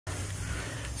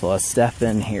So let's step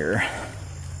in here.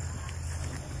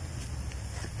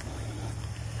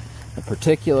 The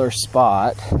particular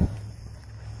spot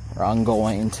where I'm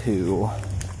going to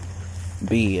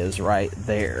be is right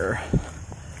there.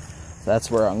 That's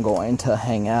where I'm going to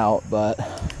hang out, but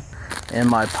in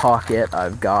my pocket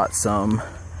I've got some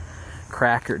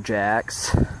Cracker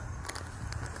Jacks,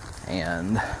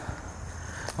 and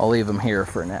I'll leave them here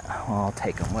for now. Well, I'll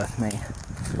take them with me.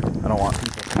 I don't want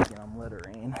people thinking I'm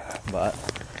littering, but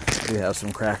I do have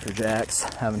some Cracker Jacks.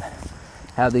 Haven't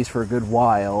had these for a good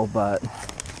while, but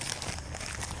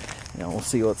you know, we'll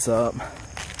see what's up.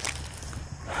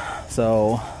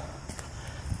 So,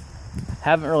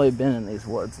 haven't really been in these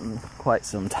woods in quite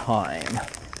some time.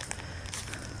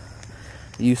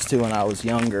 Used to when I was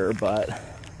younger, but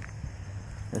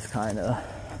it's kind of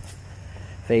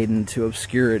fading into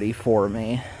obscurity for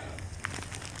me.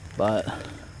 But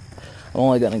I'm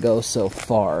only going to go so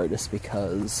far just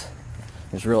because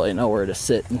there's really nowhere to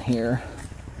sit in here.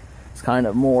 It's kind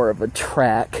of more of a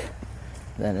track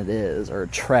than it is, or a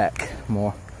trek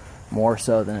more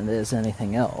so than it is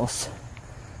anything else.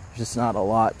 There's just not a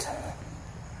lot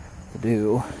to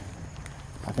do.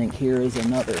 I think here is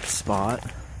another spot.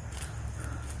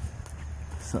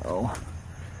 So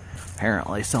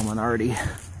apparently someone already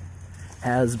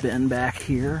has been back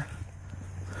here.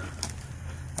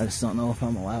 I just don't know if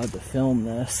I'm allowed to film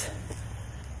this.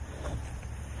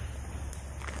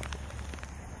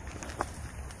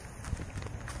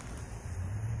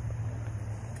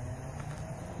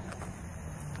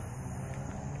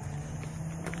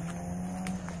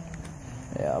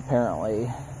 Yeah, apparently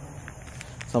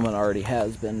someone already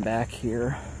has been back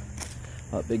here.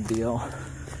 Not a big deal.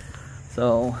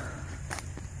 So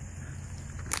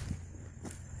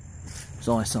there's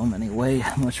only so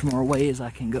much more ways I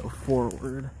can go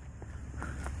forward.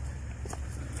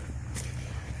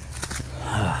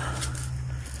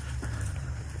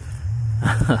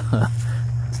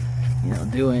 You know,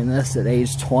 doing this at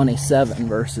age 27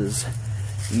 versus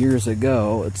years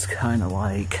ago, it's kind of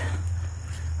like,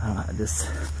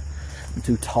 I'm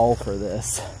too tall for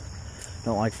this.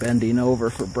 Don't like bending over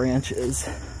for branches.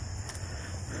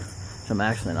 I'm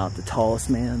actually not the tallest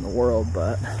man in the world,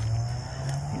 but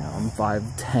you know, I'm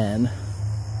 5'10".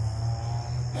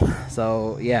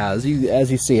 So yeah, as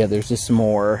you see, there's just some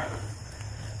more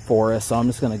forest. So I'm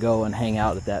just gonna go and hang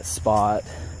out at that spot,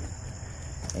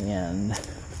 and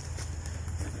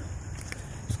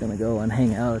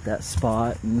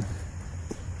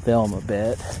film a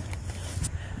bit.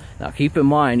 Now keep in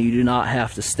mind, you do not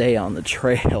have to stay on the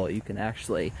trail. You can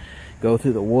actually go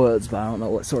through the woods, but I don't know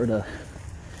what sort of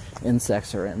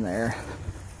insects are in there.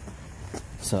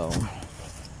 So,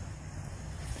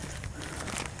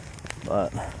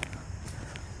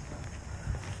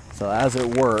 as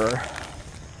it were,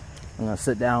 I'm gonna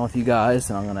sit down with you guys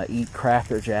and I'm gonna eat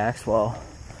Cracker Jacks while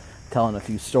telling a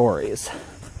few stories.